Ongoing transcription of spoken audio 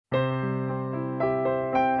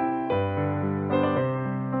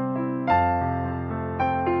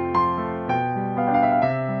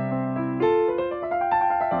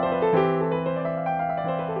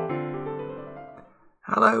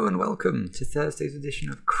Hello and welcome to Thursday's edition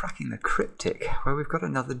of Cracking the Cryptic, where we've got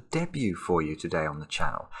another debut for you today on the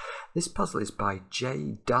channel. This puzzle is by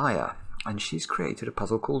Jay Dyer, and she's created a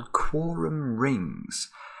puzzle called Quorum Rings,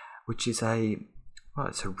 which is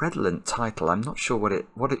it's a redolent title. I'm not sure what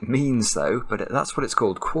it means though, but that's what it's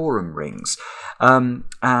called, Quorum Rings.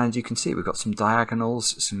 And you can see we've got some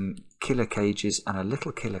diagonals, some killer cages and a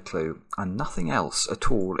little killer clue, and nothing else at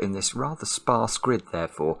all in this rather sparse grid.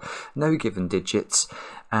 Therefore, no given digits,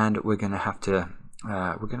 and we're going to have to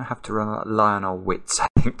rely on our wits, I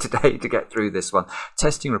think, today to get through this one.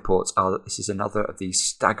 Testing reports are that this is another of these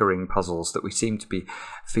staggering puzzles that we seem to be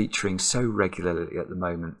featuring so regularly at the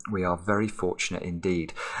moment. We are very fortunate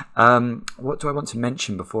indeed. What do I want to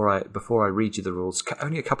mention before I read you the rules?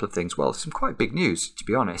 Only a couple of things. Well, some quite big news, to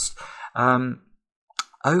be honest.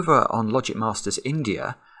 Over on Logic Masters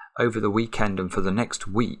India, over the weekend and for the next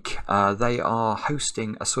week, they are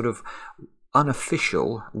hosting a sort of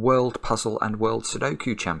unofficial World Puzzle and World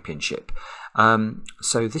Sudoku Championship.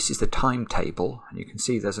 So this is the timetable, and you can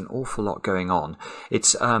see there's an awful lot going on.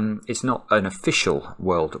 It's not an official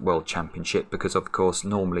World Championship because, of course,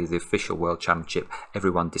 normally the official World Championship,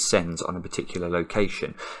 everyone descends on a particular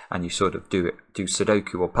location, and you sort of do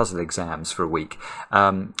Sudoku or puzzle exams for a week.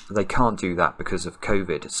 They can't do that because of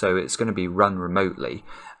COVID, so it's going to be run remotely.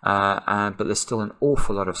 But there's still an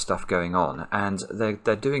awful lot of stuff going on, and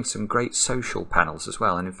they're doing some great social panels as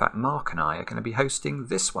well. And in fact, Mark and I are going to be hosting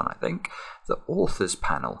this one, I think, the authors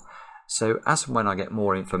panel. So as and when I get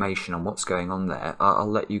more information on what's going on there, I'll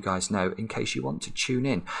let you guys know in case you want to tune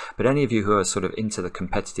in. But any of you who are sort of into the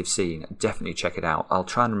competitive scene, definitely check it out. I'll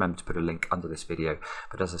try and remember to put a link under this video.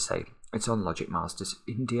 But as I say, it's on Logic Masters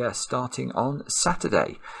India starting on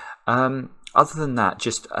Saturday. Other than that,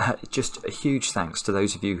 just a huge thanks to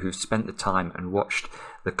those of you who've spent the time and watched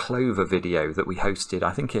the Clover video that we hosted.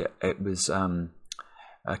 I think it was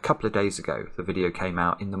a couple of days ago. The video came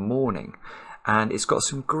out in the morning, and it's got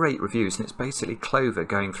some great reviews, and it's basically Clover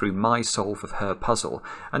going through my solve of her puzzle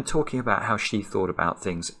and talking about how she thought about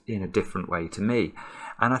things in a different way to me.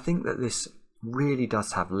 And I think that this really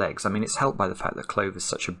does have legs. I mean, it's helped by the fact that Clover's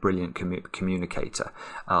such a brilliant communicator.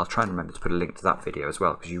 I'll try and remember to put a link to that video as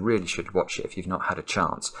well, because you really should watch it if you've not had a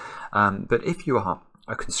chance. But if you are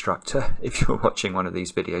a constructor, if you're watching one of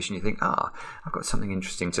these videos and you think, I've got something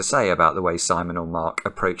interesting to say about the way Simon or Mark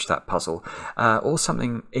approached that puzzle, or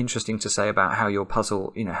something interesting to say about how your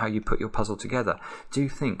puzzle, how you put your puzzle together, do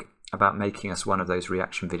think about making us one of those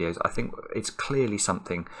reaction videos. I think it's clearly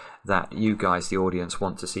something that you guys, the audience,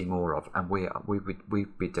 want to see more of, and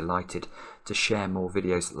we'd be delighted to share more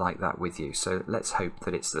videos like that with you. So let's hope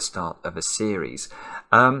that it's the start of a series.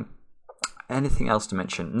 Anything else to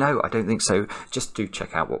mention? No, I don't think so. Just do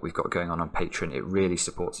check out what we've got going on Patreon. It really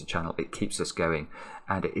supports the channel. It keeps us going,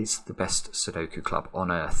 and it is the best Sudoku club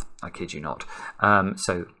on earth. I kid you not.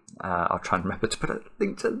 I'll try and remember to put a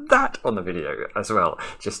link to that on the video as well,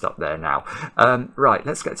 just up there now. Right,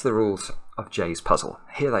 let's get to the rules of Jay's puzzle.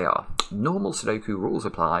 Here they are. Normal Sudoku rules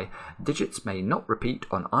apply. Digits may not repeat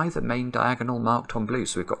on either main diagonal marked on blue.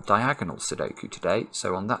 So we've got diagonal Sudoku today.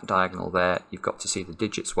 So on that diagonal there, you've got to see the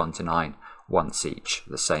digits 1 to 9 once each.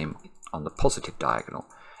 The same on the positive diagonal.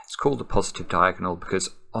 It's called the positive diagonal because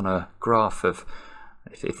on a graph of,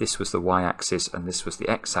 if this was the y-axis and this was the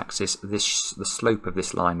x-axis, the slope of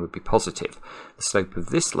this line would be positive. The slope of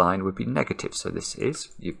this line would be negative. So this is,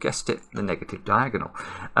 you've guessed it, the negative diagonal.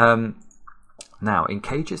 Now, in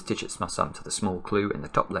cages, digits must sum to the small clue in the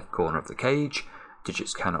top left corner of the cage.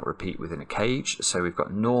 Digits cannot repeat within a cage. So we've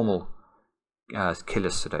got normal killer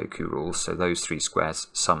Sudoku rules. So those 3 squares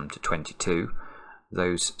sum to 22.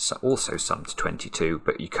 Those also sum to 22,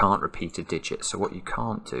 but you can't repeat a digit. So what you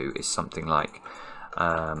can't do is something like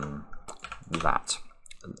that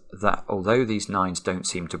although these 9s don't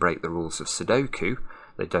seem to break the rules of Sudoku,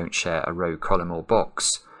 they don't share a row, column or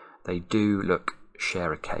box, they do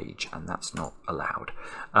share a cage, and that's not allowed.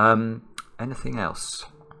 Anything else?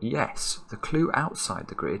 Yes, the clue outside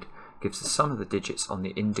the grid gives the sum of the digits on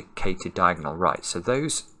the indicated diagonal right. So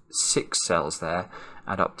those 6 cells there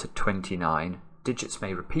add up to 29. Digits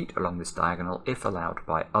may repeat along this diagonal if allowed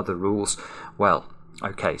by other rules. Well,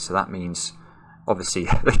 okay, so that means obviously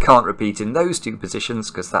they can't repeat in those 2 positions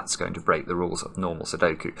because that's going to break the rules of normal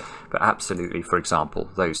Sudoku. But absolutely, for example,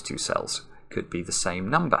 those 2 cells could be the same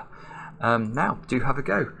number. Now, do have a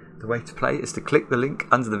go. The way to play is to click the link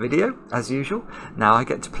under the video, as usual. Now I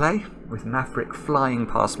get to play with Maverick flying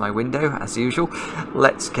past my window, as usual.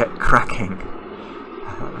 Let's get cracking.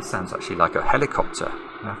 That sounds actually like a helicopter.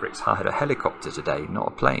 Maverick's hired a helicopter today, not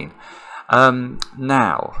a plane.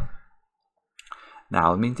 Now,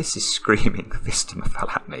 I mean, this is screaming Vistama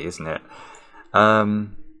fell at me, isn't it?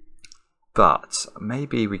 but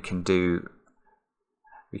maybe we can do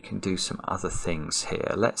some other things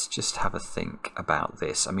here. Let's just have a think about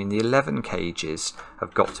this. I mean, the 11 cages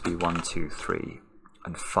have got to be 1, 2, 3,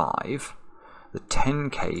 and 5. The 10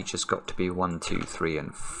 cage has got to be 1, 2, 3,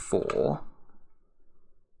 and 4,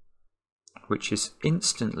 which is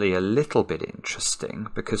instantly a little bit interesting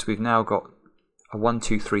because we've now got a 1,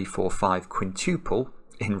 2, 3, 4, 5 quintuple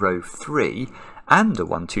in row 3 and a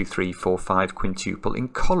 1, 2, 3, 4, 5 quintuple in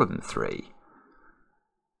column 3.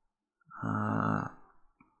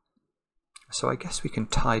 So I guess we can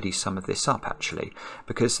tidy some of this up actually,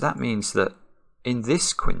 because that means that in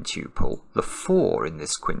this quintuple, the 4 in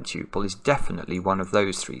this quintuple is definitely one of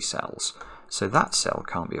those 3 cells. So that cell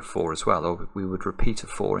can't be a 4 as well, or we would repeat a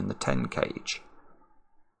 4 in the 10 cage.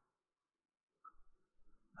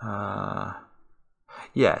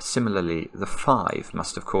 Yeah, similarly, the 5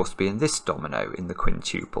 must of course be in this domino in the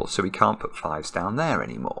quintuple, so we can't put 5s down there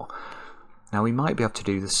anymore. Now we might be able to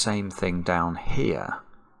do the same thing down here.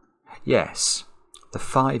 Yes, the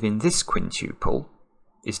 5 in this quintuple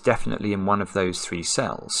is definitely in one of those 3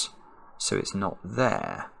 cells, so it's not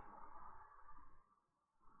there.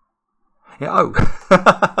 Yeah, oh,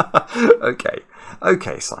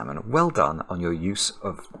 okay, Simon, well done on your use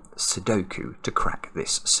of Sudoku to crack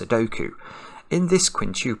this Sudoku. In this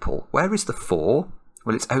quintuple, where is the 4?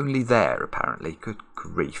 Well, it's only there, apparently. Good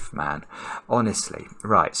grief, man. Honestly.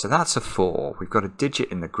 Right, so that's a 4. We've got a digit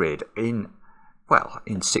in the grid in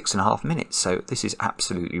 6.5 minutes, so this is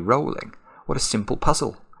absolutely rolling. What a simple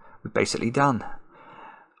puzzle. We've basically done.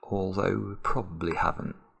 Although we probably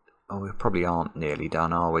haven't. Oh, we probably aren't nearly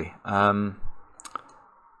done, are we? 1,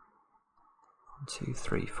 2,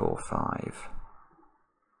 3, 4, 5.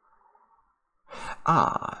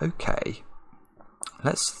 Ah, okay.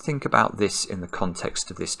 Let's think about this in the context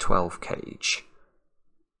of this 12 cage.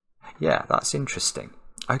 Yeah, that's interesting.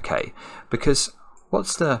 Okay, because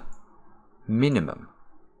what's the minimum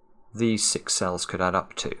these 6 cells could add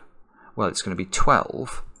up to? Well, it's going to be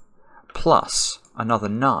 12 plus another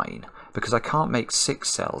 9, because I can't make 6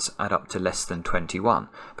 cells add up to less than 21,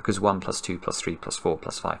 because 1 plus 2 plus 3 plus 4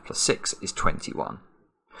 plus 5 plus 6 is 21.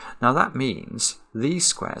 Now that means these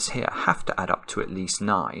squares here have to add up to at least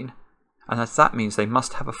 9, and that means they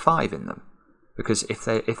must have a 5 in them, because if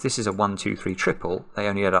this is a 1, 2, 3 triple, they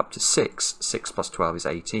only add up to 6. 6 plus 12 is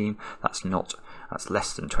 18. That's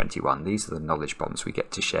less than 21. These are the knowledge bombs we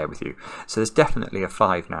get to share with you. So there's definitely a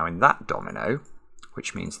 5 now in that domino,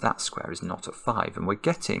 which means that square is not a 5, and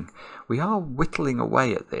we are whittling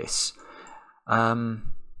away at this.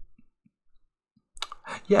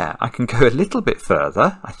 Yeah, I can go a little bit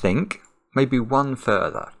further, I think, maybe 1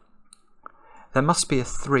 further. There must be a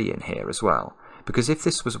 3 in here as well, because if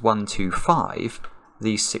this was 1, 2, 5,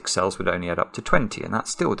 these 6 cells would only add up to 20, and that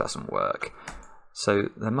still doesn't work. So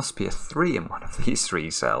there must be a 3 in one of these 3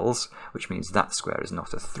 cells, which means that square is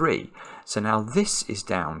not a 3. So now this is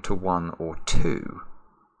down to 1 or 2.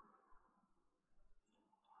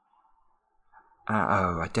 Oh,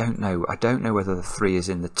 I don't know. I don't know whether the 3 is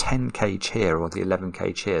in the 10 cage here or the 11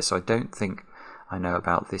 cage here, so I don't think I know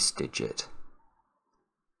about this digit.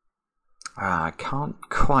 I can't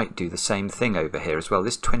quite do the same thing over here as well.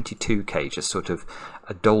 This 22 cage has sort of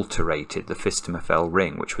adulterated the Fistamafel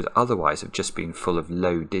ring, which would otherwise have just been full of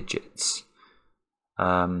low digits.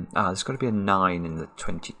 There's got to be a 9 in the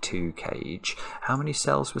 22 cage. How many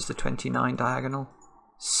cells was the 29 diagonal?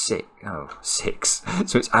 6. Oh, 6.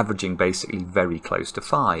 So it's averaging basically very close to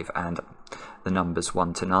 5, and the numbers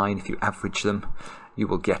 1 to 9, if you average them, you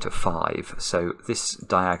will get a 5. So this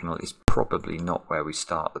diagonal is probably not where we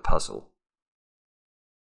start the puzzle.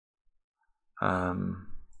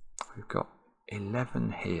 We've got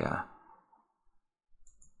 11 here.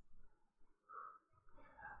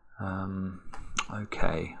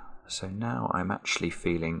 Okay, so now I'm actually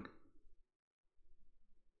feeling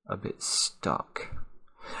a bit stuck.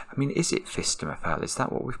 I mean, is it Fistamafel? Is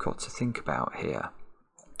that what we've got to think about here?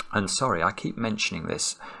 And sorry, I keep mentioning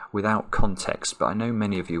this without context, but I know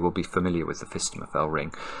many of you will be familiar with the Fistamafel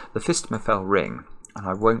ring. The Fistamafel ring, and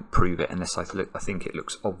I won't prove it unless I think it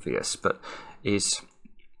looks obvious, but is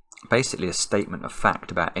basically a statement of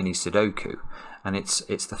fact about any Sudoku, and it's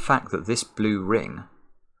the fact that this blue ring,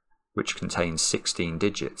 which contains 16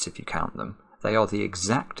 digits if you count them, they are the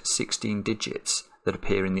exact 16 digits that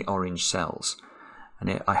appear in the orange cells.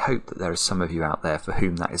 And I hope that there are some of you out there for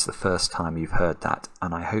whom that is the first time you've heard that,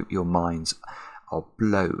 and I hope your minds are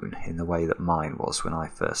blown in the way that mine was when I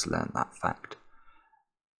first learned that fact.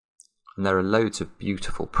 And there are loads of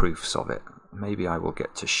beautiful proofs of it. Maybe I will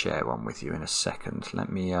get to share one with you in a second.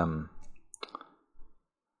 Let me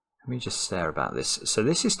just stare about this. So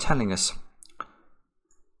this is telling us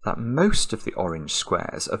that most of the orange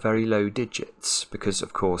squares are very low digits, because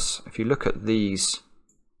of course if you look at these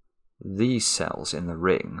cells in the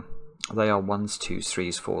ring, they are 1s, 2s,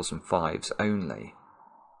 3s, 4s and 5s only.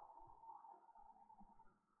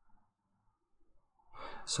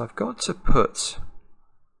 So I've got to put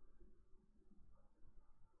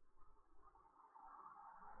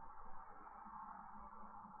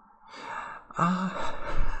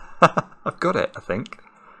I've got it, I think.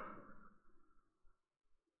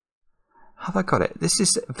 Have I got it? This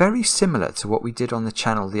is very similar to what we did on the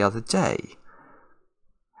channel the other day.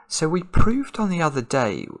 So we proved on the other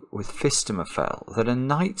day with Fistamafel that a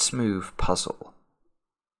Knight's Move puzzle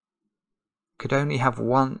could only have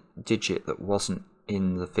one digit that wasn't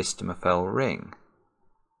in the Fistamafel ring.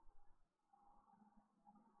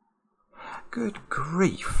 Good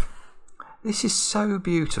grief. This is so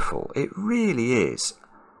beautiful. It really is.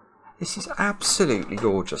 This is absolutely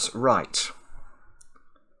gorgeous. Right.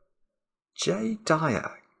 Jay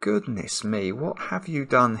Dyer, goodness me, what have you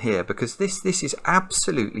done here? Because this is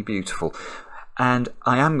absolutely beautiful. And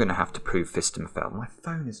I am going to have to prove Fistamafel. My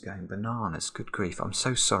phone is going bananas. Good grief. I'm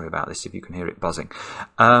so sorry about this if you can hear it buzzing.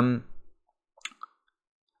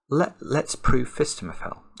 Let's prove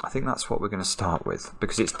Fistamafel. I think that's what we're going to start with,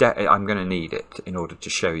 because I'm going to need it in order to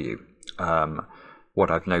show you what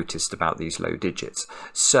I've noticed about these low digits.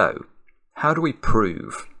 So, how do we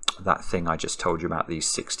prove that thing I just told you about, these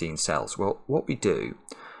 16 cells? Well, what we do,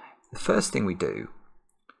 the first thing we do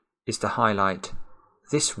is to highlight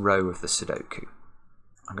this row of the Sudoku.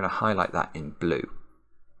 I'm going to highlight that in blue.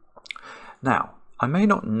 Now, I may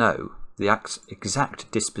not know the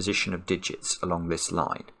exact disposition of digits along this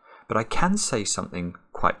line, but I can say something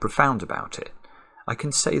quite profound about it. I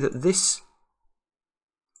can say that this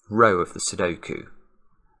row of the Sudoku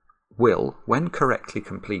will, when correctly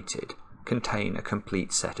completed, contain a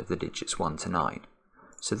complete set of the digits 1 to 9.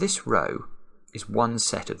 So this row is one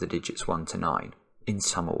set of the digits 1 to 9 in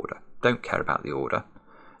some order. Don't care about the order.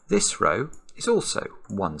 This row is also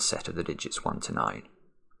one set of the digits 1 to 9.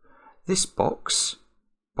 This box,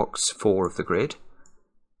 box 4 of the grid,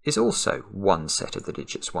 is also one set of the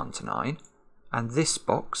digits 1 to 9, and this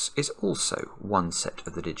box is also one set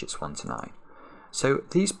of the digits 1 to 9. So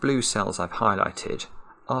these blue cells I've highlighted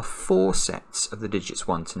are 4 sets of the digits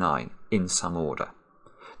 1 to 9 in some order.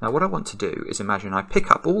 Now what I want to do is imagine I pick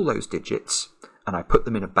up all those digits and I put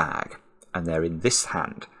them in a bag, and they're in this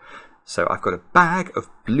hand. So I've got a bag of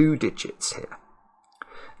blue digits here.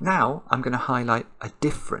 Now I'm going to highlight a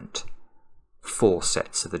different 4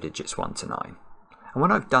 sets of the digits 1 to 9. And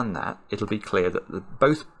when I've done that, it'll be clear that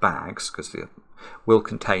both bags will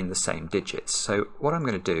contain the same digits. So what I'm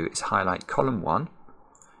going to do is highlight column 1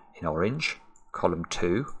 in orange, column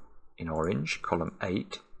 2 in orange, column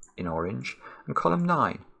 8 in orange, and column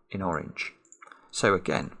 9 in orange. So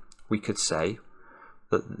again, we could say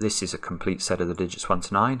that this is a complete set of the digits 1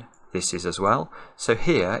 to 9. This is as well. So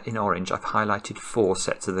here in orange I've highlighted 4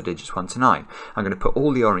 sets of the digits 1 to 9. I'm going to put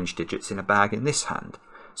all the orange digits in a bag in this hand.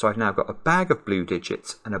 So I've now got a bag of blue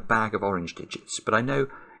digits and a bag of orange digits. But I know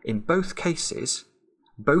in both cases,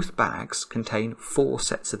 both bags contain 4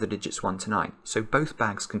 sets of the digits 1 to 9. So both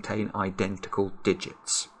bags contain identical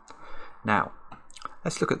digits. Now,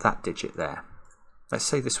 let's look at that digit there. Let's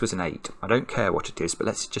say this was an 8. I don't care what it is, but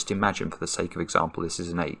let's just imagine for the sake of example this is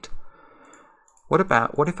an 8. What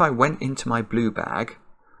if I went into my blue bag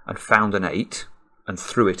and found an 8 and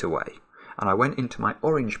threw it away? And I went into my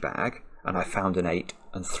orange bag and I found an 8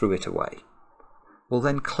 and threw it away. Well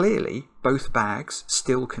then clearly both bags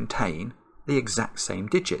still contain the exact same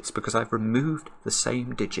digits, because I've removed the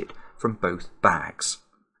same digit from both bags.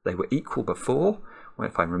 They were equal before. Well,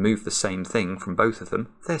 if I remove the same thing from both of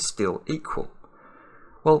them, they're still equal.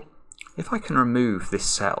 Well, if I can remove this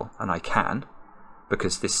cell, and I can,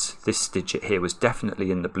 because this digit here was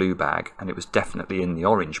definitely in the blue bag and it was definitely in the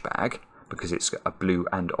orange bag, because it's got a blue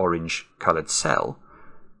and orange coloured cell,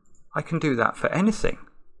 I can do that for anything.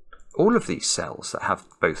 All of these cells that have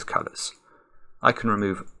both colours. I can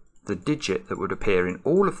remove the digit that would appear in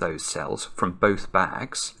all of those cells from both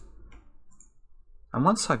bags. And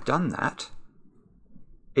once I've done that,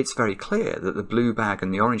 it's very clear that the blue bag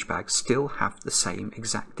and the orange bag still have the same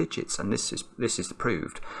exact digits, and this is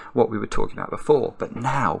proved what we were talking about before. But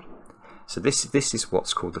now, so this is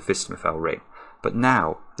what's called the Fistamafel ring. But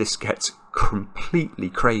now this gets completely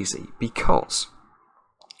crazy, because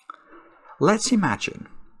let's imagine.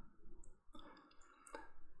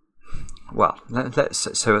 Well,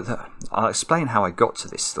 I'll explain how I got to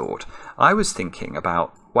this thought. I was thinking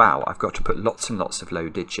about, wow, I've got to put lots and lots of low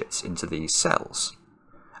digits into these cells.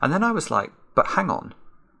 And then I was like, but hang on,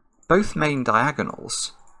 both main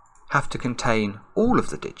diagonals have to contain all of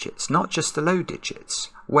the digits, not just the low digits.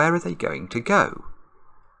 Where are they going to go?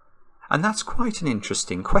 And that's quite an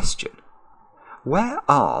interesting question. Where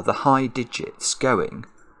are the high digits going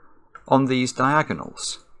on these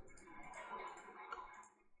diagonals?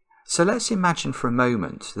 So let's imagine for a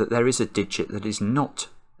moment that there is a digit that is not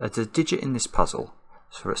a digit in this puzzle.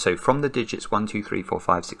 So from the digits 1, 2, 3, 4,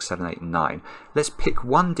 5, 6, 7, 8 and 9, let's pick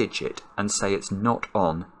one digit and say it's not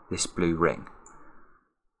on this blue ring.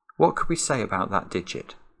 What could we say about that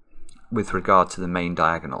digit with regard to the main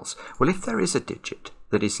diagonals? Well, if there is a digit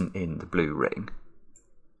that isn't in the blue ring,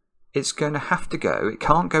 it's going to have to go, it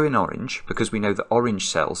can't go in orange because we know that orange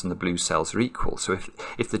cells and the blue cells are equal. So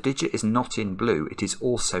if the digit is not in blue, it is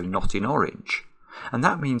also not in orange. And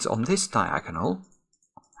that means on this diagonal,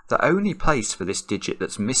 the only place for this digit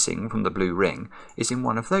that's missing from the blue ring is in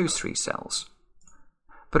one of those three cells.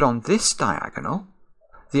 But on this diagonal,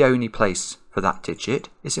 the only place for that digit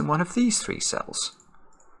is in one of these three cells.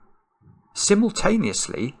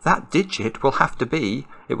 Simultaneously, that digit will have to be,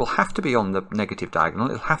 on the negative diagonal,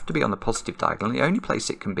 it will have to be on the positive diagonal. The only place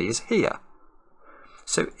it can be is here.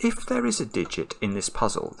 So if there is a digit in this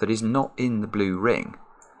puzzle that is not in the blue ring,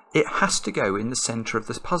 it has to go in the centre of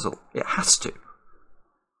this puzzle. It has to.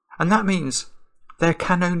 And that means there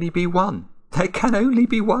can only be one. There can only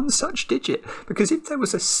be one such digit. Because if there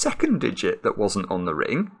was a second digit that wasn't on the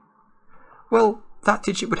ring, well, that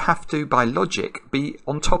digit would have to, by logic, be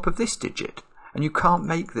on top of this digit. And you can't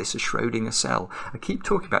make this a Schrödinger cell. I keep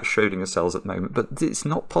talking about Schrödinger cells at the moment, but it's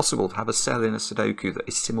not possible to have a cell in a Sudoku that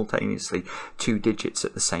is simultaneously two digits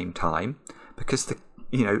at the same time. Because,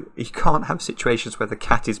 you can't have situations where the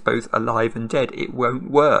cat is both alive and dead. It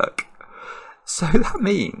won't work. So that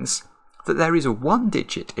means that there is one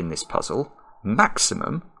digit in this puzzle,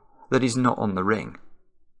 maximum, that is not on the ring.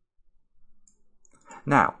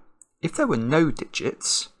 Now, if there were no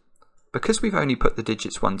digits, because we've only put the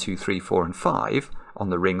digits 1, 2, 3, 4 and 5 on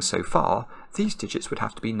the ring so far, these digits would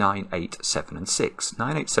have to be 9, 8, 7 and 6.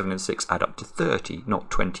 9, 8, 7 and 6 add up to 30,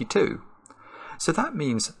 not 22. So that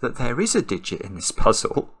means that there is a digit in this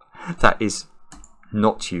puzzle that is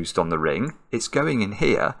not used on the ring. It's going in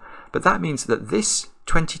here, but that means that this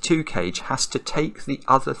 22 cage has to take the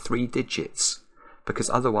other three digits, because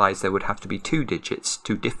otherwise there would have to be two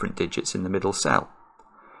different digits in the middle cell.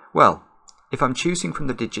 Well, if I'm choosing from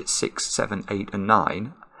the digits 6, 7, 8 and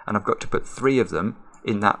 9, and I've got to put three of them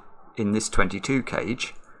in this 22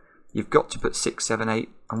 cage, you've got to put 6, 7, 8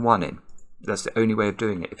 and 1 in. That's the only way of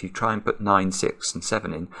doing it. If you try and put 9, 6 and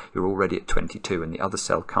 7 in, you're already at 22 and the other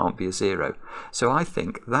cell can't be a 0. So I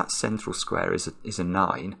think that central square is a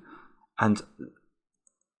 9, and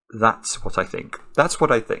that's what I think. That's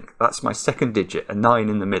what I think. That's my second digit, a 9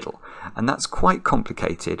 in the middle. And that's quite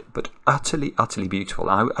complicated, but utterly, utterly beautiful.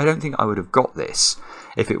 I don't think I would have got this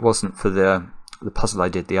if it wasn't for the puzzle I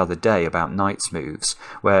did the other day about knight's moves,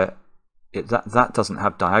 where that doesn't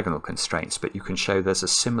have diagonal constraints, but you can show there's a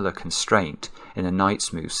similar constraint in a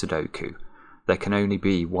knight's move Sudoku. There can only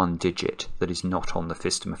be one digit that is not on the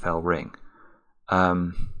Fistemafel ring.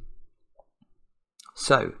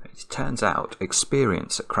 So, it turns out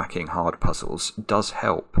experience at cracking hard puzzles does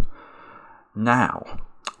help. Now,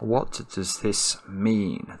 what does this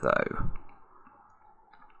mean, though?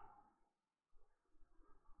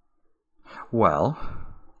 Well,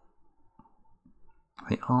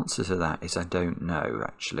 the answer to that is I don't know,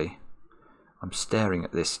 actually. I'm staring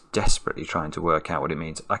at this desperately trying to work out what it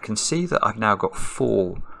means. I can see that I've now got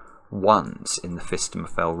 4 1s in the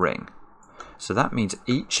Fistemafel ring. So that means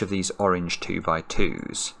each of these orange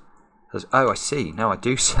 2x2s has, oh, I see. Now I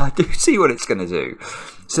do see what it's going to do.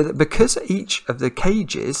 So that because each of the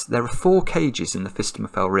cages, there are 4 cages in the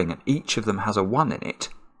Fistemafel ring, and each of them has a 1 in it,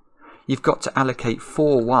 you've got to allocate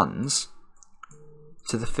 4 1s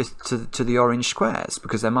to the orange squares,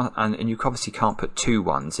 because there must, and you obviously can't put 2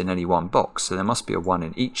 1s in any one box, so there must be a 1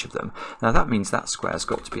 in each of them. Now that means that square's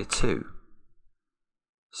got to be a 2.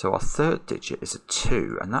 So our third digit is a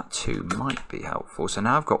 2, and that 2 might be helpful. So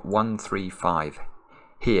now I've got 1, 3, 5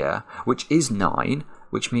 here, which is 9,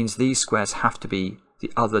 which means these squares have to be the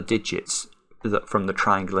other digits from the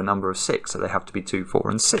triangular number of 6, so they have to be 2, 4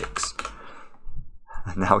 and 6.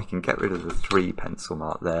 And now we can get rid of the 3 pencil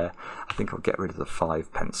mark there. I think I'll get rid of the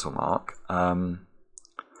 5 pencil mark.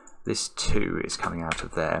 This 2 is coming out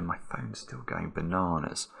of there. My phone's still going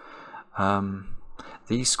bananas.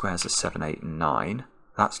 These squares are 7, 8 and 9.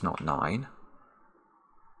 That's not 9.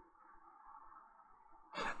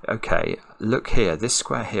 Okay, look here. This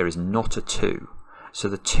square here is not a 2. So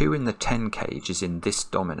the 2 in the 10 cage is in this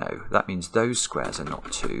domino. That means those squares are not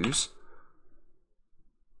 2s.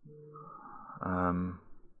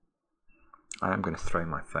 I am going to throw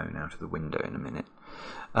my phone out of the window in a minute.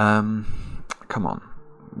 Come on,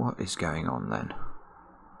 what is going on then?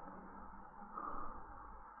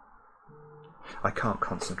 I can't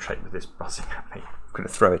concentrate with this buzzing at me. I'm going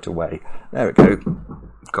to throw it away. There we go.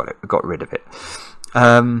 Got it. Got rid of it.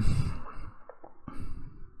 Come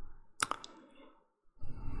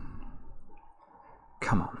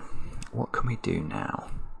on. What can we do now?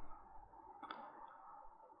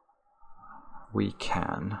 We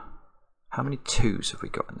can... How many 2s have we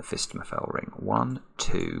got in the Fistamathel ring? 1,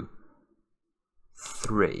 2,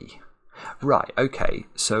 3. Right, okay.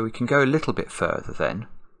 So we can go a little bit further then.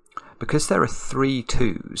 Because there are 3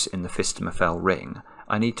 2s in the Fistamathel ring,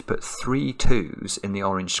 I need to put 3 2s in the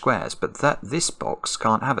orange squares, but this box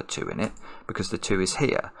can't have a 2 in it because the 2 is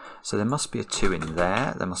here. So there must be a 2 in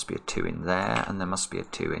there, there must be a 2 in there, and there must be a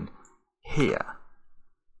 2 in here.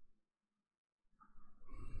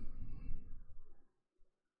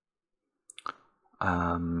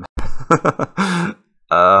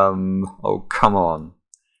 Oh, come on.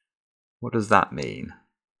 What does that mean?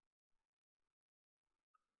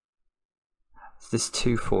 This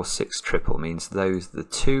 2, 4, 6 triple means the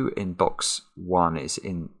 2 in box 1 is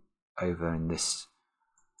over in this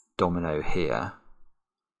domino here.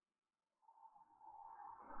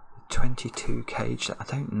 22 cage, I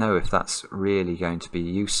don't know if that's really going to be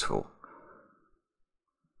useful.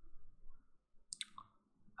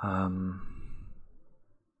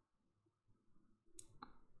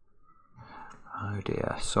 Oh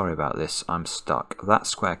dear, sorry about this, I'm stuck. That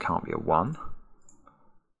square can't be a 1.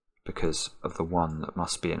 Because of the 1 that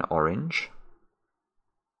must be an orange.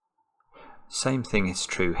 Same thing is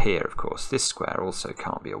true here, of course. This square also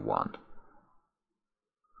can't be a 1.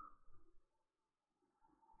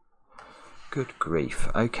 Good grief.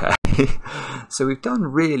 Okay. So we've done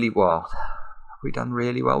really well. We've done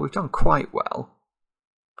really well. We've done quite well.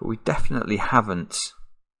 But we definitely haven't...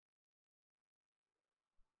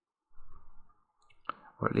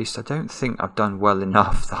 Or at least I don't think I've done well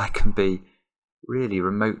enough that I can be really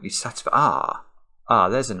remotely satisfied.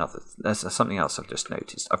 There's something else I've just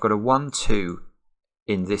noticed. I've got a 1, 2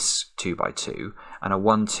 in this 2x2 and a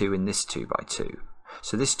 1, 2 in this 2x2.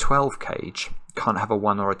 So this 12 cage can't have a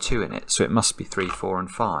 1 or a 2 in it, so it must be 3, 4 and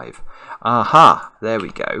 5. Aha, there we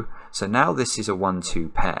go. So now this is a 1, 2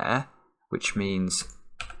 pair, which means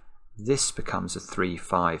this becomes a 3,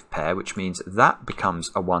 5 pair, which means that becomes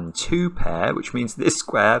a 1, 2 pair, which means this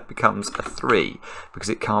square becomes a 3, because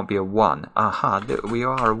it can't be a 1. Aha, we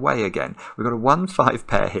are away again. We've got a 1, 5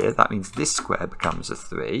 pair here, that means this square becomes a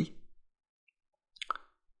 3.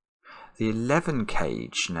 The 11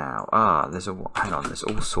 cage now, hang on, there's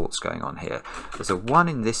all sorts going on here. There's a 1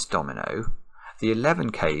 in this domino. The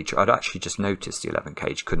 11 cage, I'd actually just noticed the 11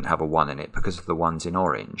 cage couldn't have a 1 in it because of the ones in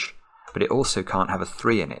orange. But it also can't have a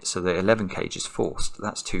 3 in it, so the 11 cage is forced.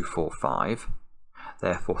 That's 2, 4, 5.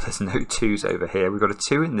 Therefore, there's no 2s over here. We've got a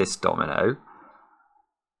 2 in this domino.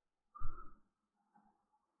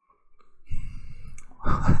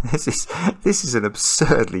 This is an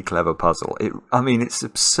absurdly clever puzzle. I mean, it's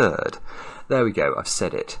absurd. There we go. I've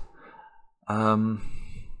said it. Why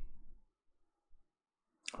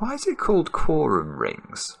is it called Quorum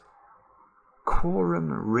Rings?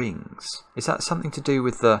 Quorum Rings. Is that something to do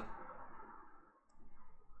with the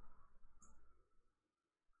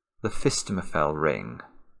Fistamathel ring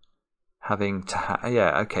having to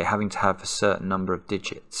having to have a certain number of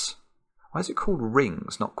digits? Why is it called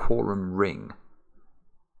rings, not quorum ring?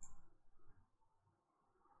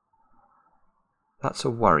 That's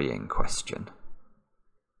a worrying question.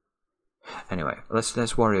 Anyway,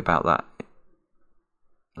 let's worry about that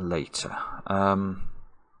later. 1,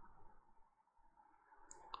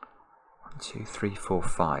 2, 3, 4,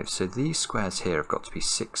 5. So these squares here have got to be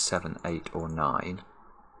 6, 7, 8 or 9.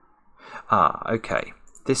 Okay.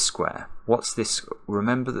 This square. What's this?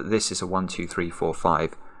 Remember that this is a 1, 2, 3, 4,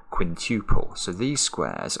 5 quintuple. So these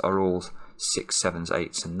squares are all 6, 7s,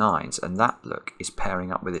 8s and 9s, and that, look, is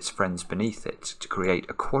pairing up with its friends beneath it to create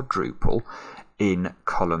a quadruple in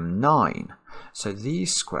column 9. So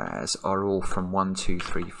these squares are all from 1, 2,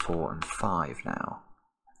 3, 4 and 5 now.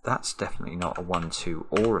 That's definitely not a 1, 2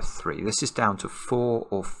 or a 3. This is down to 4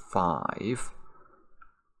 or 5.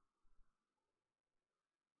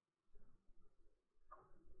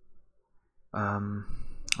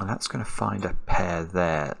 And that's going to find a pair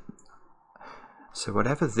there. So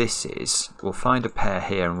whatever this is, we'll find a pair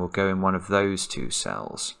here and we'll go in one of those 2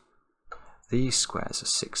 cells. These squares are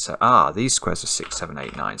 6, 7, these squares are 6, 7,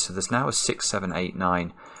 8, 9. So there's now a 6, 7, 8,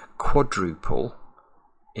 9 quadruple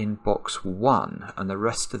in box 1, and the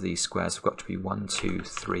rest of these squares have got to be 1, 2,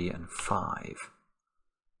 3 and 5.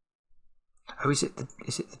 Oh, is it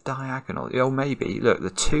the diagonal? Oh, maybe. Look, the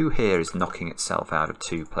 2 here is knocking itself out of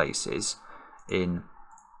 2 places in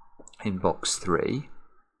box 3.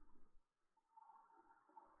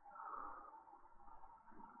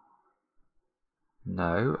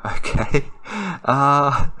 No, okay.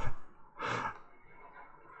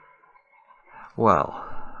 Well,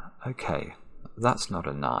 okay, that's not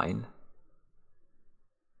a 9.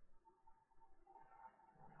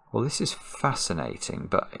 Well, this is fascinating,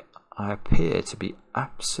 but I appear to be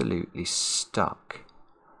absolutely stuck.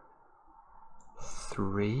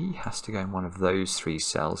 3 has to go in one of those 3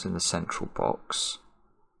 cells in the central box.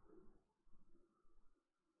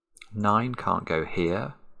 9 can't go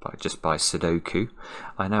here, just by Sudoku.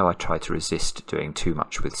 I know I try to resist doing too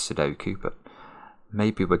much with Sudoku, but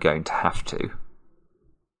maybe we're going to have to.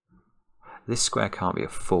 This square can't be a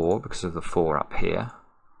 4 because of the 4 up here.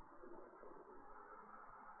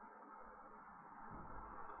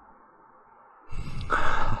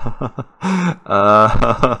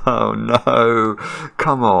 Oh no,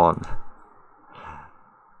 come on.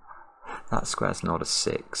 That square's not a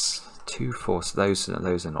 6. 2, 4, so those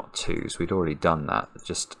are not 2s. We'd already done that.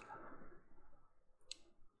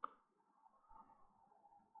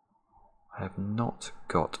 I have not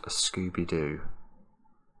got a Scooby-Doo.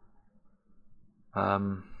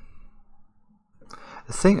 The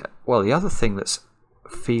other thing that's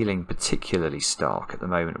feeling particularly stark at the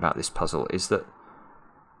moment about this puzzle is that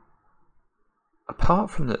apart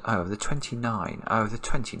from the 29, the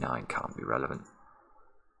 29 can't be relevant.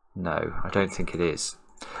 No, I don't think it is.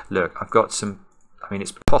 Look, I've got some. I mean,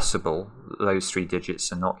 it's possible those 3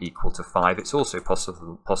 digits are not equal to 5. It's also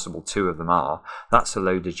possible 2 of them are. That's a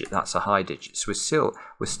low digit. That's a high digit. So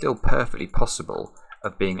we're still perfectly possible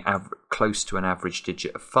of being close to an average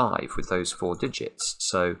digit of 5 with those 4 digits.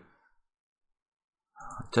 So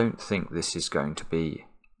I don't think this is going to be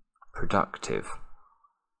productive.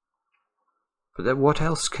 But then what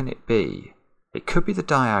else can it be? It could be the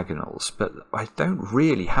diagonals, but I don't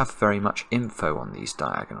really have very much info on these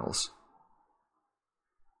diagonals.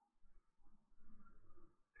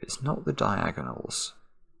 It's not the diagonals.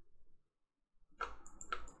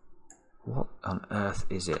 What on earth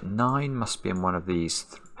is it? 9 must be in one of these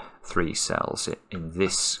 3 cells in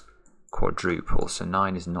this quadruple, so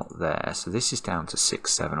 9 is not there. So this is down to 6,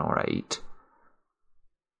 7 or 8.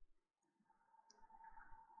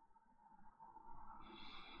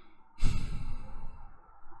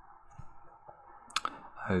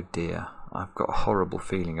 Oh dear, I've got a horrible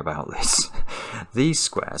feeling about this. These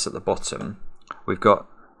squares at the bottom, we know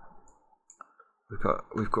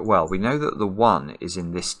that the 1 is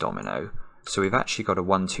in this domino, so we've actually got a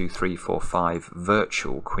 1, 2, 3, 4, 5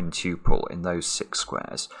 virtual quintuple in those 6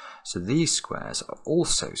 squares. So these squares are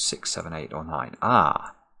also 6, 7, 8 or 9.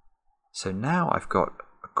 So now I've got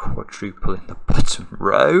a quadruple in the bottom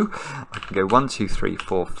row. I can go 1, 2, 3,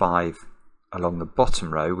 4, 5 along the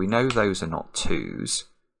bottom row. We know those are not 2s.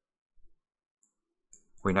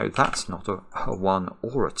 We know that's not a 1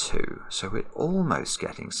 or a 2, so we're almost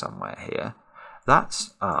getting somewhere here.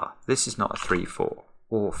 That's, this is not a 3, 4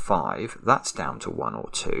 or 5, that's down to 1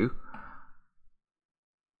 or 2.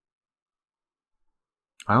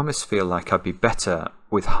 I almost feel like I'd be better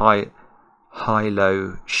with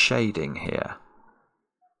high-low shading here.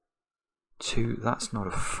 2, that's not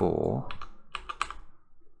a 4.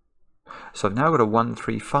 So I've now got a 1,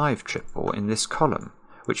 3, 5 triple in this column,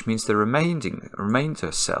 which means the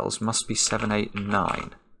remainder cells must be 7, 8 and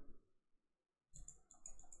 9.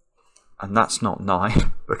 And that's not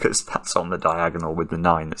 9 because that's on the diagonal with the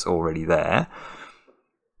 9 that's already there.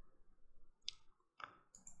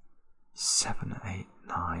 7, 8,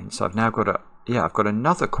 9. So I've now got I've got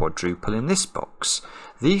another quadruple in this box.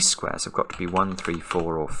 These squares have got to be 1, 3,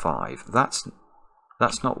 4 or 5. That's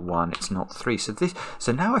not 1, it's not 3.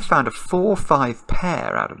 So now I found a 4, 5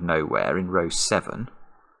 pair out of nowhere in row 7.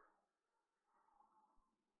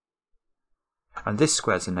 And this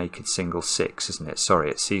square's a naked single 6, isn't it? Sorry,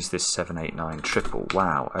 it sees this 7, 8, 9 triple.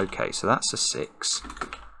 Wow, okay, so that's a 6.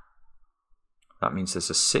 That means there's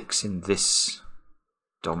a 6 in this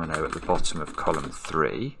domino at the bottom of column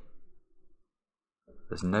 3.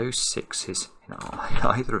 There's no 6s in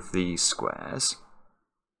either of these squares.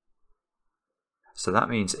 So that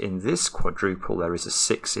means in this quadruple there is a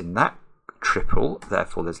 6 in that triple,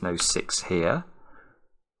 therefore there's no 6 here.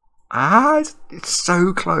 It's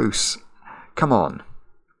so close. Come on.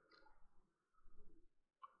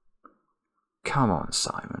 Come on,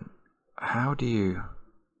 Simon. How do you...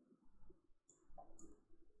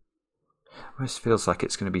 Almost feels like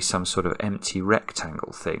it's going to be some sort of empty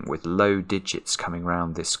rectangle thing with low digits coming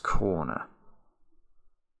round this corner.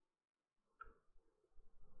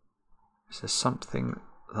 Is there something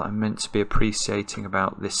that I'm meant to be appreciating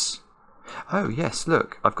about this? Oh yes,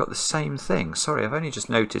 look, I've got the same thing. Sorry, I've only just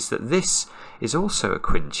noticed that this is also a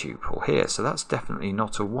quintuple here, so that's definitely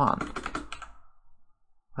not a 1.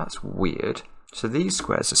 That's weird. So these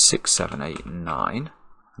squares are 6, 7, 8, and 9,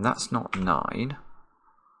 and that's not 9.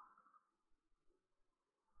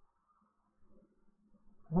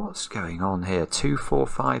 What's going on here? 2, 4,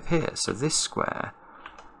 5 here. So this square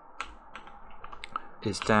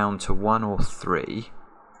is down to 1 or 3.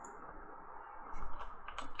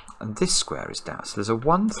 And this square is down. So there's a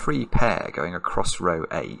 1, 3 pair going across row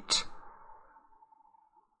 8.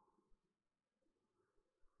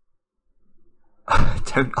 I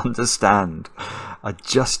don't understand. I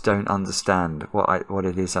just don't understand what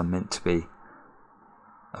it is I'm meant to be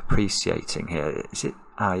appreciating here. Is it?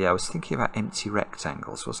 Ah, yeah, I was thinking about empty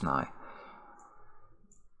rectangles, wasn't I?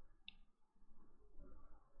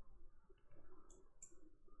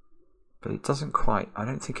 But it doesn't quite, I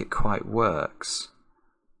don't think it quite works.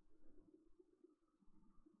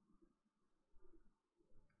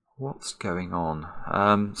 What's going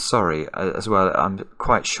on? Sorry, as well, I'm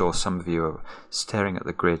quite sure some of you are staring at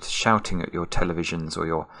the grid, shouting at your televisions or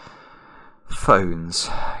your phones,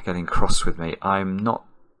 getting cross with me. I'm not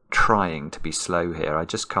trying to be slow here, I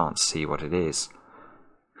just can't see what it is.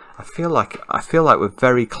 I feel like we're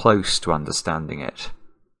very close to understanding it.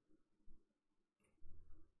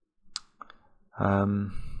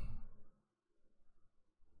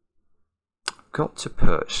 Got to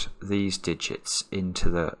put these digits into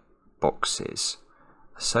the boxes.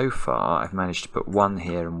 So far I've managed to put 1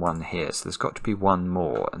 here and 1 here, so there's got to be 1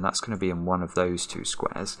 more, and that's going to be in one of those 2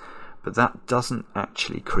 squares. But that doesn't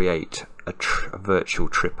actually create a virtual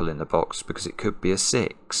triple in the box, because it could be a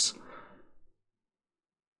 6.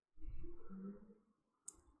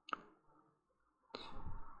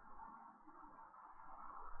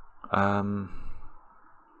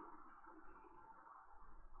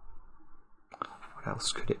 What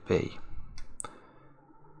else could it be?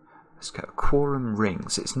 Let's go Quorum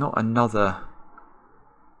Rings. It's not another.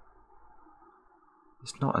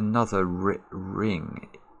 It's not another ring.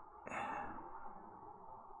 I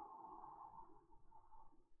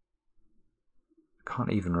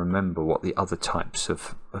can't even remember what the other types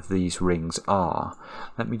of these rings are.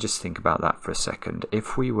 Let me just think about that for a second.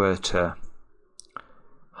 If we were to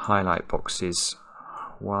highlight boxes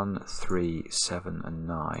 1, 3, 7, and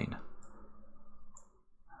 9.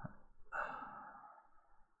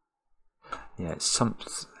 Yeah, it's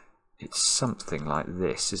something like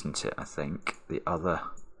this, isn't it? I think the other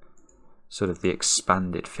sort of the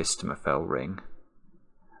expanded Fistomerfell ring,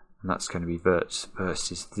 and that's going to be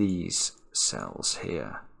versus these cells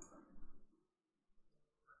here.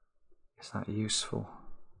 Is that useful?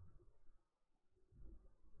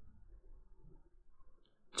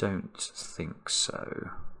 Don't think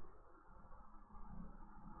so.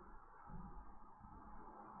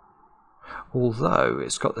 Although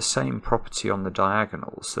it's got the same property on the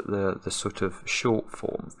diagonals that the sort of short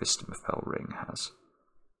form Fistomerfell ring has.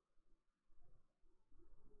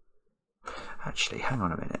 Actually, hang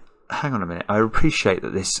on a minute. Hang on a minute. I appreciate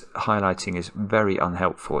that this highlighting is very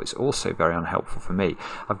unhelpful. It's also very unhelpful for me.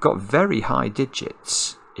 I've got very high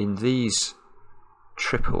digits in these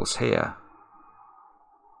triples here.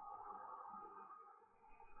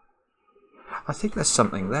 I think there's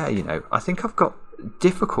something there, you know. I think I've got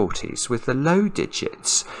difficulties with the low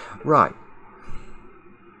digits. Right.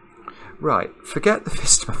 Right. Forget the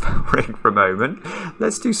Fistomerfell ring for a moment.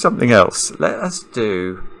 Let's do something else. Let's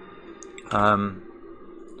do an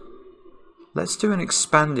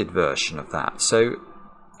expanded version of that. So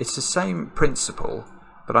it's the same principle,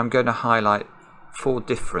 but I'm going to highlight 4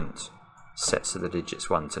 different sets of the digits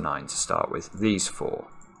 1 to 9 to start with. These 4.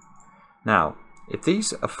 Now, if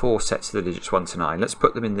these are 4 sets of the digits 1 to 9, let's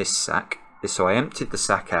put them in this sack. So I emptied the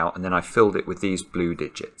sack out and then I filled it with these blue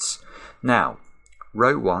digits. Now,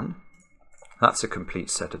 row 1, that's a complete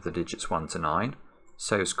set of the digits 1 to 9.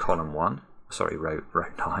 So is column 1. Sorry, row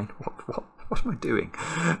 9. What am I doing?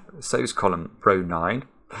 So is row 9.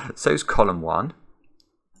 So is column 1.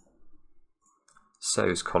 So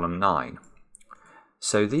is column 9.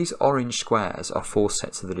 So these orange squares are 4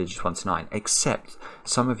 sets of the digits 1 to 9, except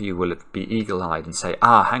some of you will be eagle-eyed and say,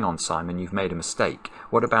 ah, hang on, Simon, you've made a mistake.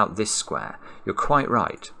 What about this square? You're quite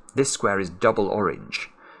right. This square is double orange,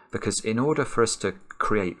 because in order for us to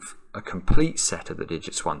create a complete set of the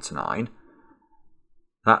digits 1 to 9,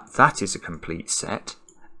 that is a complete set,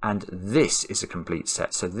 and this is a complete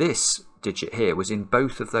set. So this digit here was in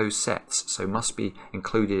both of those sets, so must be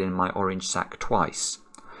included in my orange sack twice.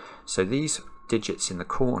 So these digits in the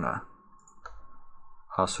corner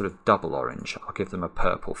are sort of double orange. I'll give them a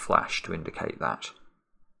purple flash to indicate that.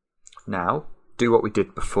 Now, do what we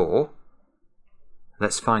did before.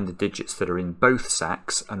 Let's find the digits that are in both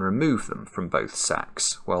sacks and remove them from both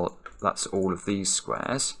sacks. Well, that's all of these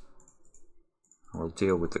squares. We'll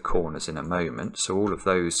deal with the corners in a moment, so all of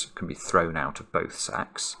those can be thrown out of both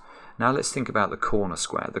sacks. Now let's think about the corner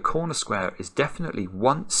square. The corner square is definitely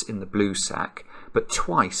once in the blue sack, but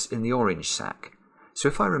twice in the orange sack. So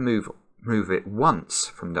if I remove it once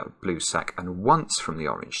from the blue sack and once from the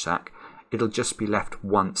orange sack, it'll just be left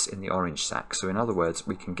once in the orange sack. So in other words,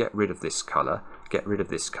 we can get rid of this colour, get rid of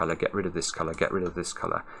this colour, get rid of this colour, get rid of this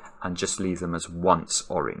colour, and just leave them as once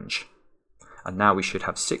orange. And now we should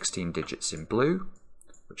have 16 digits in blue,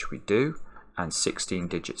 which we do, and 16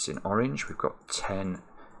 digits in orange. We've got 10,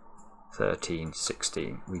 13,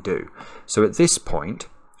 16, we do. So at this point,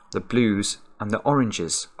 the blues and the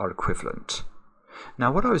oranges are equivalent.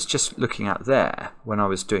 Now what I was just looking at there, when I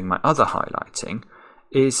was doing my other highlighting,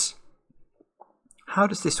 is how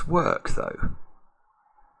does this work though?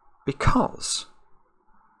 Because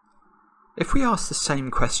if we ask the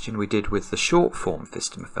same question we did with the short form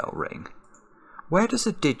Fistamafell ring, where does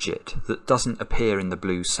a digit that doesn't appear in the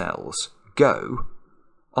blue cells go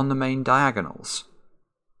on the main diagonals?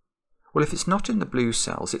 Well, if it's not in the blue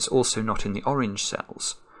cells, it's also not in the orange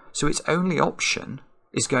cells. So its only option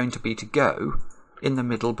is going to be to go in the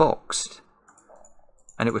middle box.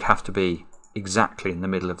 And it would have to be exactly in the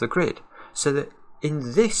middle of the grid. So that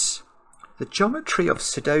in this, the geometry of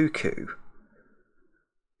Sudoku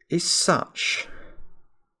is such,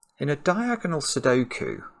 in a diagonal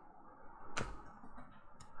Sudoku,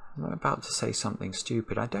 I'm about to say something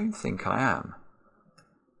stupid, I don't think I am.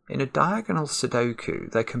 In a diagonal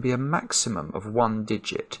Sudoku, there can be a maximum of one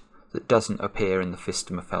digit that doesn't appear in the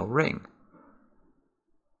Fistamafell ring.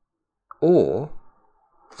 Or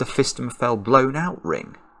the Fistamafell blown out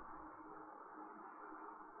ring.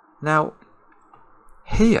 Now,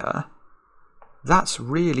 here, that's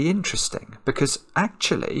really interesting, because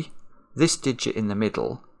actually, this digit in the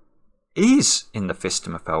middle is in the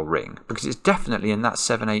Fistamafell ring, because it's definitely in that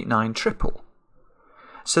 789 triple.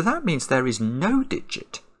 So that means there is no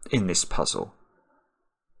digit in this puzzle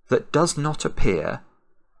that does not appear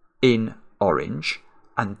in orange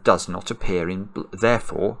and does not appear in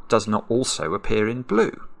therefore does not also appear in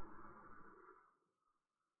blue.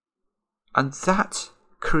 And that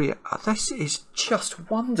this is just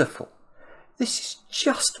wonderful. This is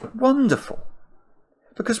just wonderful.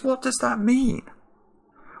 Because what does that mean?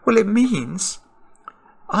 Well, it means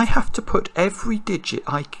I have to put every digit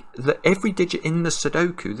in the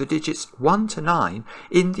Sudoku, the digits 1 to 9,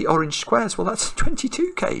 in the orange squares. Well, that's a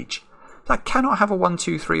 22 gauge. That cannot have a 1,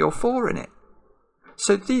 2, 3 or 4 in it.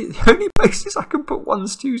 So the only places I can put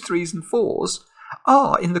 1s, 2s, 3s and 4s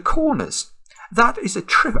are in the corners. That is a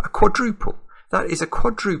quadruple. That is a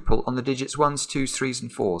quadruple on the digits 1s, 2s, 3s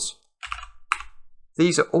and 4s.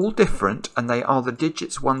 These are all different, and they are the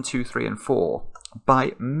digits 1, 2, 3 and 4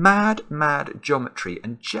 by mad geometry.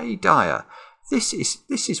 And Jay Dyer, this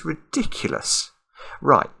is ridiculous.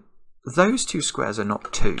 Right, those two squares are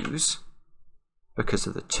not 2s because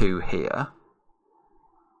of the 2 here.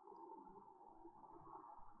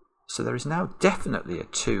 So there is now definitely a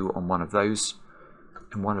 2 on one of those,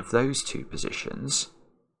 in one of those two positions.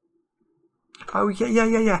 Oh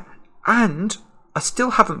yeah. And I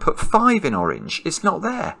still haven't put 5 in orange. It's not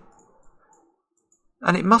there.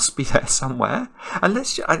 And it must be there somewhere. And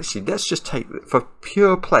let's just take, for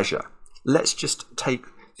pure pleasure, let's just take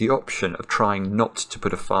the option of trying not to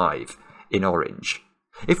put a 5 in orange.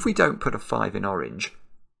 If we don't put a 5 in orange,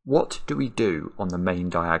 what do we do on the main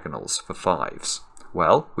diagonals for 5s?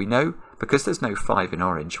 Well, we know because there's no 5 in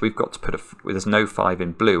orange, we've got to put there's no 5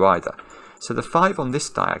 in blue either. So the 5 on this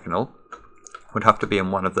diagonal would have to be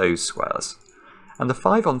in one of those squares. And the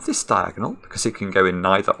 5 on this diagonal, because it can go in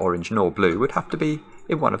neither orange nor blue, would have to be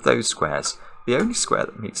in one of those squares. The only square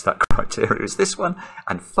that meets that criteria is this one,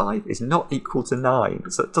 and 5 is not equal to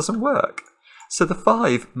 9, so it doesn't work. So the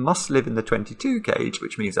 5 must live in the 22 gauge,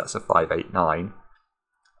 which means that's a 589.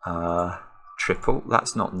 Triple,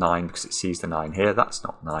 that's not 9 because it sees the 9 here, that's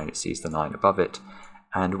not 9, it sees the 9 above it.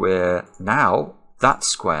 And we're now, that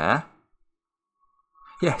square,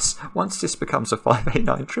 yes, once this becomes a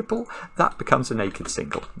 589 triple, that becomes a naked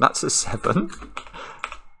single. That's a 7.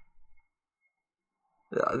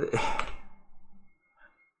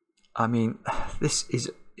 I mean,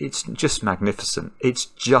 it's just magnificent. It's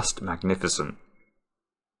just magnificent.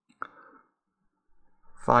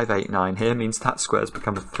 589 here means that square's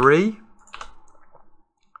become a 3.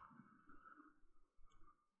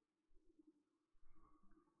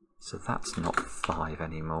 So that's not 5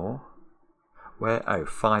 anymore. Where? Oh,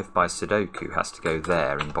 5 by Sudoku has to go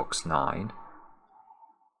there in box 9.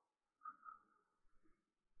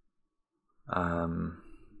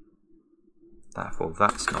 Therefore,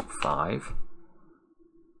 that's not 5.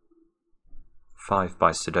 5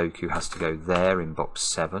 by Sudoku has to go there in box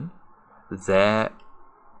 7. There,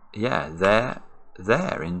 yeah, there,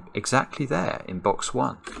 exactly there in box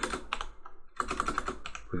 1.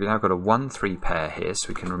 We've now got a 1-3 pair here, so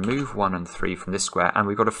we can remove 1 and 3 from this square, and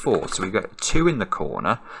we've got a 4. So we've got 2 in the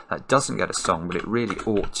corner. That doesn't get a song, but it really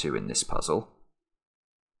ought to in this puzzle.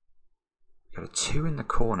 We've got a 2 in the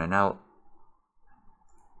corner. Now,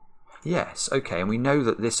 yes, okay, and we know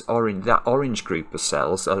that that orange group of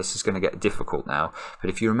cells, this is going to get difficult now, but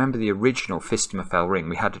if you remember the original Fistimofel ring,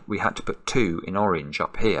 we had to put 2 in orange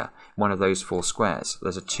up here, one of those 4 squares.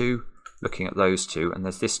 There's a 2 looking at those 2, and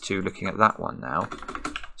there's this 2 looking at that one now.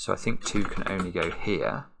 So I think 2 can only go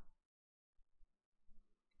here,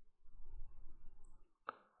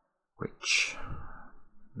 which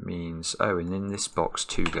means, oh, and in this box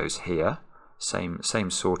 2 goes here. Same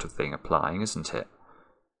sort of thing applying, isn't it?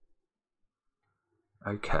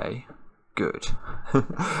 Okay, good.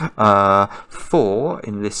 4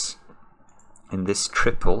 in this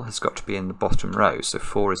triple has got to be in the bottom row, so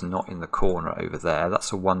 4 is not in the corner over there.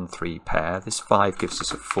 That's a 1-3 pair. This 5 gives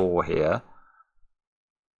us a 4 here.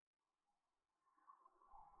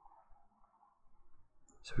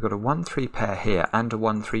 So we've got a 1-3 pair here and a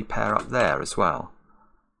 1-3 pair up there as well.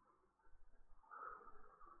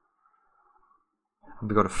 And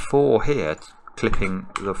we've got a 4 here, clipping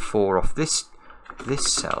the 4 off this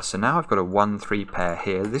cell. So now I've got a 1-3 pair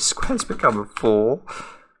here. This square's become a 4.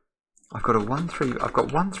 I've got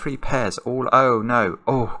 1-3 pairs all. Oh no.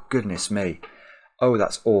 Oh goodness me. Oh,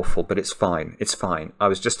 that's awful, but it's fine. It's fine. I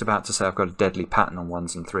was just about to say I've got a deadly pattern on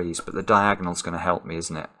 1s and 3s, but the diagonal's going to help me,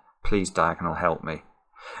 isn't it? Please, diagonal, help me.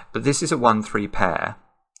 But this is a 1-3 pair,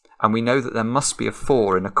 and we know that there must be a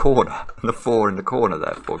 4 in a corner, and the 4 in the corner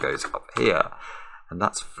therefore goes up here, and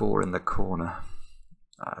that's 4 in the corner.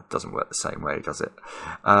 It doesn't work the same way, does it?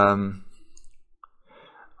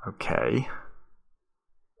 Okay.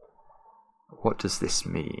 What does this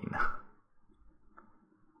mean?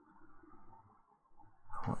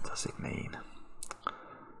 What does it mean?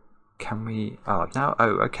 Can we... Oh, now...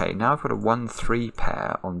 Oh, okay. Now I've got a 1-3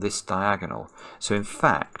 pair on this diagonal. So, in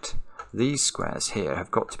fact, these squares here have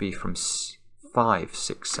got to be from 5,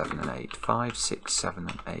 6, 7, and 8. 5, 6, 7,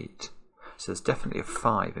 and 8. So there's definitely a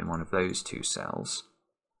 5 in one of those 2 cells.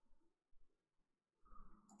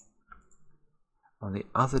 On the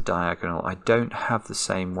other diagonal, I don't have the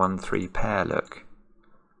same 1-3 pair, look.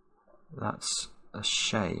 That's a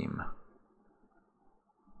shame.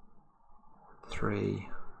 3.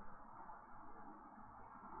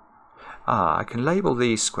 I can label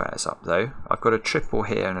these squares up though. I've got a triple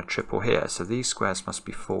here and a triple here, so these squares must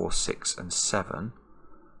be 4, 6, and 7.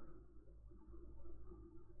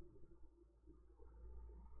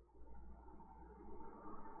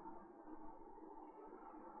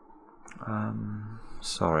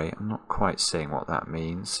 Sorry, I'm not quite seeing what that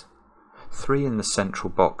means. 3 in the central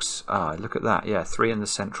box. Look at that. Yeah, 3 in the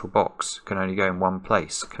central box can only go in one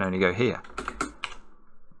place. Can only go here.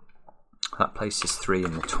 That places 3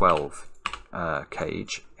 in the 12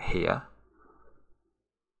 cage here.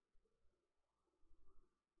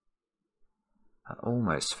 That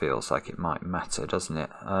almost feels like it might matter, doesn't it?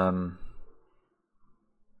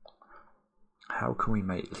 How can we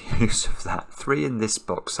make use of that? 3 in this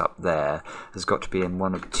box up there has got to be in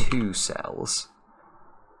one of 2 cells.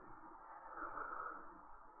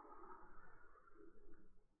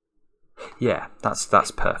 Yeah, that's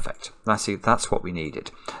perfect. That's what we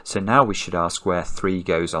needed. So now we should ask where 3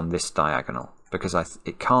 goes on this diagonal, because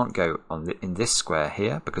it can't go in this square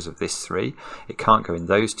here because of this 3. It can't go in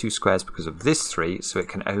those 2 squares because of this 3. So it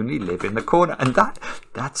can only live in the corner, and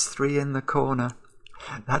that's 3 in the corner.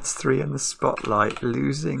 That's 3 in the spotlight,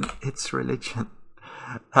 losing its religion.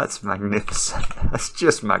 That's magnificent. That's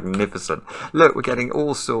just magnificent. Look, we're getting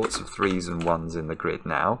all sorts of 3s and 1s in the grid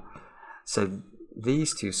now. So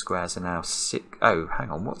these 2 squares are now 6. Oh, hang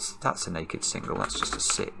on. That's a naked single. That's just a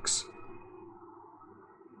 6.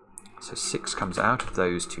 So 6 comes out of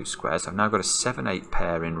those 2 squares. I've now got a 7-8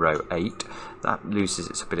 pair in row 8. That loses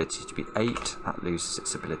its ability to be 8. That loses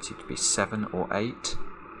its ability to be 7 or 8.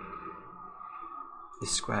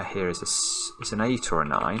 This square here is an 8 or a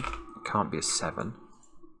 9. It can't be a 7.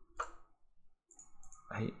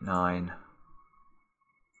 8, 9.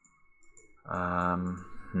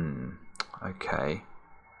 Okay.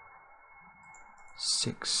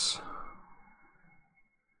 6.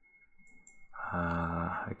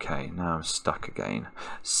 Okay, now I'm stuck again.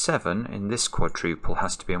 7 in this quadruple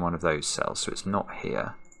has to be in one of those cells, so it's not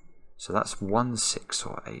here. So that's 1, 6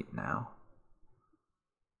 or 8 now.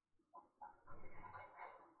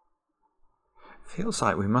 Feels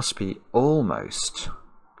like we must be almost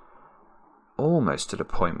at a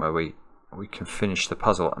point where we can finish the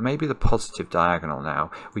puzzle. Maybe the positive diagonal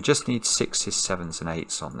now. We just need 6s, 7s and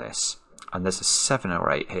 8s on this. And there's a 7 or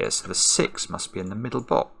 8 here, so the 6 must be in the middle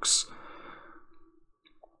box.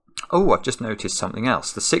 Oh, I've just noticed something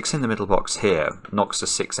else. The 6 in the middle box here knocks the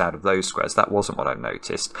 6 out of those squares. That wasn't what I've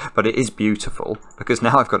noticed, but it is beautiful because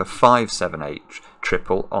now I've got a 5, 7, 8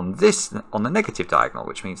 triple on the negative diagonal,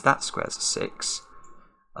 which means that square's a 6.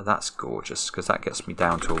 And that's gorgeous because that gets me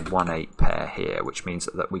down to a 1, 8 pair here, which means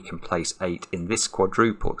that we can place 8 in this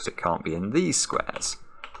quadruple because it can't be in these squares.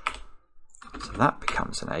 So that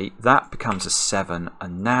becomes an 8, that becomes a 7,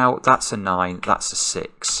 and now that's a 9, that's a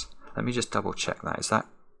 6. Let me just double check that. Is that...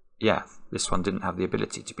 Yeah, this one didn't have the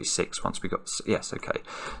ability to be 6 once we got... Yes, okay.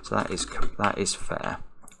 So that is fair.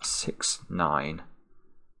 6, 9.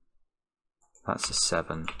 That's a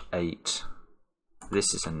 7, 8.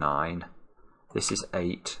 This is a 9. This is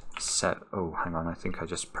 8, 7. Oh, hang on, I think I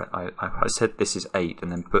just... I said this is 8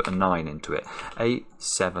 and then put a 9 into it. 8,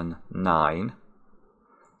 7, 9.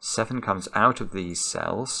 7 comes out of these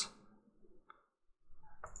cells.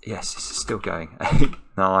 Yes, this is still going. 8,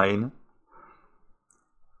 9.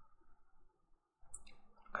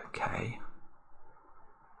 Okay.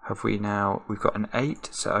 Have we now... We've got an 8.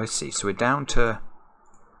 So I see. So we're down to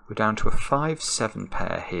a 5, 7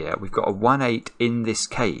 pair here. We've got a 1, 8 in this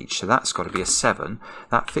cage. So that's got to be a 7.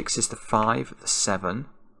 That fixes the 5, the 7.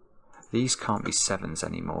 These can't be 7s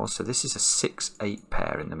anymore. So this is a 6, 8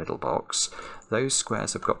 pair in the middle box. Those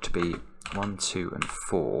squares have got to be 1, 2 and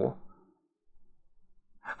 4.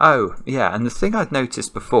 Oh, yeah, and the thing I'd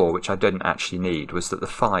noticed before, which I didn't actually need, was that the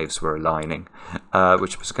 5s were aligning,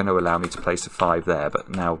 which was going to allow me to place a 5 there, but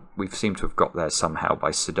now we seem to have got there somehow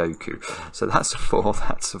by Sudoku. So that's a 4,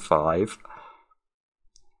 that's a 5.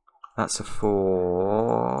 That's a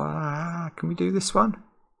 4... Can we do this one?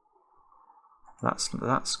 That's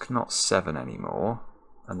not 7 anymore,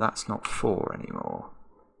 and that's not 4 anymore.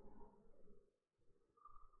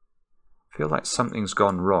 I feel like something's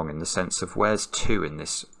gone wrong in the sense of where's 2 in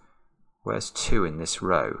this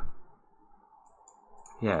row?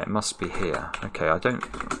 Yeah, it must be here. Okay, I don't...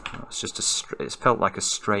 It's felt like a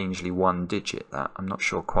strangely 1 digit, that. I'm not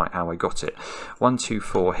sure quite how I got it. 1, 2,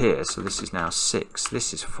 4 here, so this is now 6.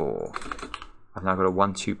 This is 4. I've now got a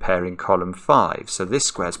 1, 2 pair in column 5. So this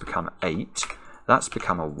square's become 8. That's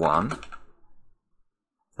become a 1.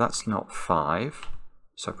 That's not 5.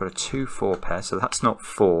 So I've got a 2, 4 pair, so that's not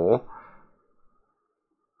 4.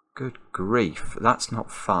 Good grief, that's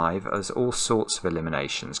not 5. There's all sorts of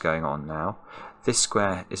eliminations going on now. This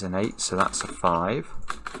square is an 8, so that's a 5.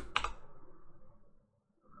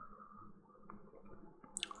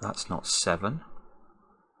 That's not 7.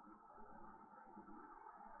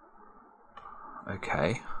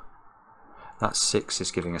 Okay. That 6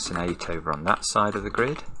 is giving us an 8 over on that side of the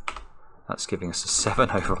grid. That's giving us a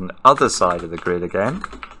 7 over on the other side of the grid again.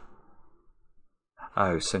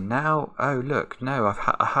 Oh, so now, oh look, no,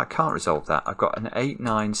 I can't resolve that. I've got an 8,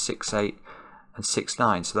 9, 6, 8 and 6,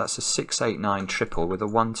 9. So that's a 6, 8, 9 triple with a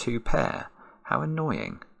 1, 2 pair. How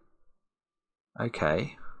annoying.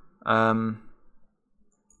 Okay.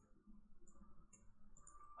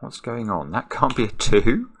 What's going on? That can't be a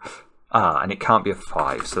 2. Ah, and it can't be a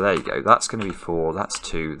 5. So there you go. That's going to be 4. That's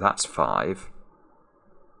 2. That's 5.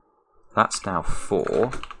 That's now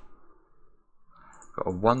 4. Got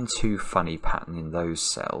a 1, 2 funny pattern in those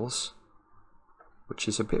cells, which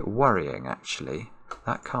is a bit worrying actually.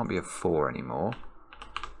 That can't be a 4 anymore.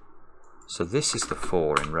 So this is the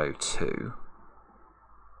 4 in row 2.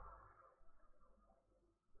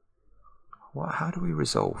 How do we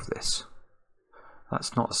resolve this?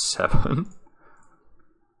 That's not a 7.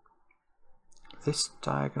 This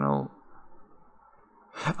diagonal...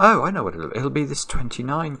 Oh, I know what it'll be this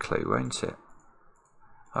 29 clue, won't it?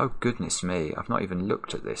 Oh goodness me, I've not even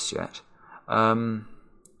looked at this yet.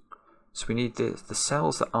 So we need the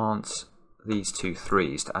cells that aren't these 2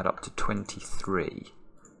 3s to add up to 23.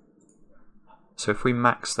 So if we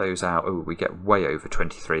max those out, oh, we get way over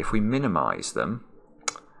 23. If we minimise them,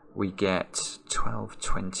 we get 12,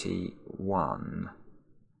 21.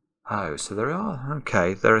 Oh, so there are,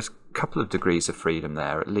 okay, there is a couple of degrees of freedom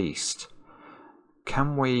there at least.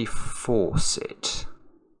 Can we force it?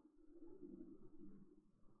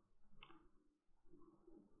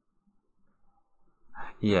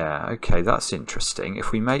 Yeah, okay, that's interesting.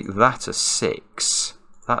 If we make that a 6,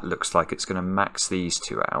 that looks like it's going to max these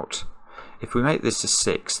 2 out. if we make this a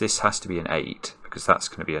 6, this has to be an 8, because that's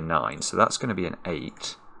going to be a 9. So that's going to be an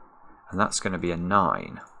 8, and that's going to be a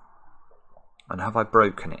 9. And have I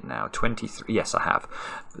broken it now? 23. Yes, I have.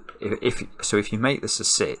 So if you make this a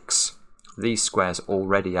 6, these squares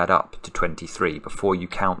already add up to 23 before you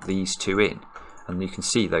count these two in. And you can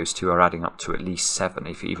see those two are adding up to at least 7,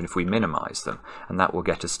 even if we minimise them. And that will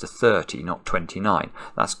get us to 30, not 29.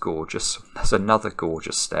 That's gorgeous. That's another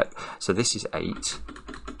gorgeous step. So this is 8.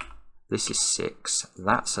 This is 6.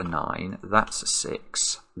 That's a 9. That's a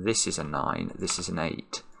 6. This is a 9. This is an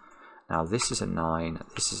 8. Now this is a 9.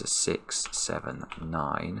 This is a 6, 7,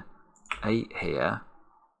 9. 8 here.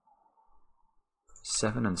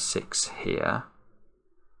 7 and 6 here.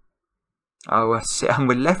 Oh, and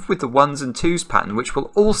we're left with the 1s and 2s pattern, which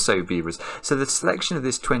will also be... So the selection of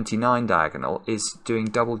this 29 diagonal is doing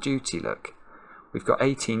double duty, look. We've got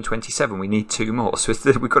 18, 27, we need 2 more. So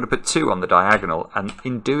we've got to put 2 on the diagonal, and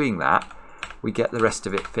in doing that, we get the rest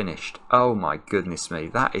of it finished. Oh my goodness me,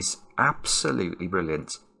 that is absolutely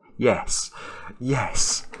brilliant. Yes,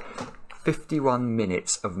 yes. 51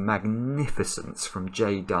 minutes of magnificence from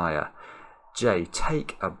Jay Dyer. Jay,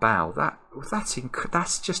 take a bow.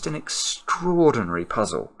 That's just an extraordinary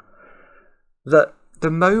puzzle. The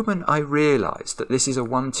moment I realised that this is a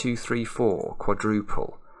 1, 2, 3, 4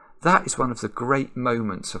 quadruple, that is one of the great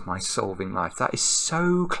moments of my solving life. That is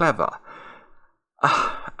so clever.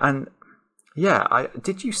 And yeah,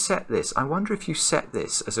 did you set this? I wonder if you set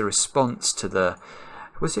this as a response to the...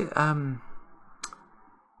 Was it...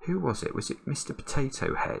 who was it? Was it Mr.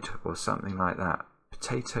 Potato Head or something like that?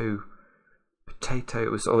 Potato,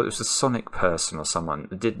 it was a Sonic person or someone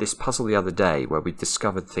did this puzzle the other day where we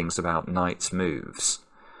discovered things about knight's moves.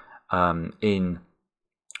 So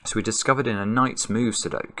we discovered in a knight's move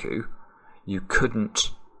Sudoku, you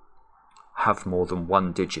couldn't have more than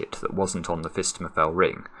 1 digit that wasn't on the Fistamafel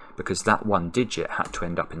ring, because that 1 digit had to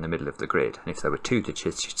end up in the middle of the grid, and if there were 2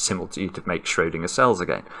 digits, you'd make Schrödinger cells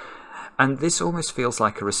again. And this almost feels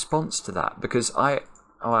like a response to that, because I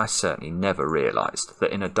certainly never realised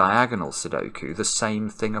that in a diagonal Sudoku the same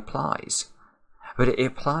thing applies. But it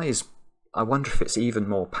applies, I wonder if it's even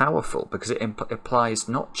more powerful, because it applies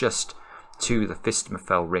not just to the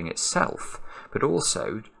Fistamafel ring itself, but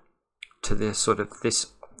also to this sort of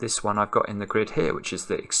this one I've got in the grid here, which is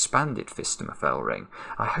the expanded Fistamafel ring.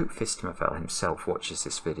 I hope Fistamafel himself watches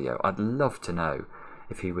this video. I'd love to know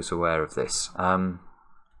if he was aware of this. I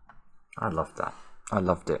loved that. I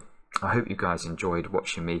loved it. I hope you guys enjoyed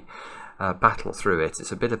watching me battle through it.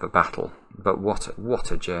 It's a bit of a battle, but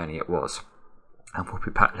what a journey it was. And we'll be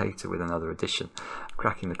back later with another edition of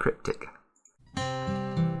Cracking the Cryptic.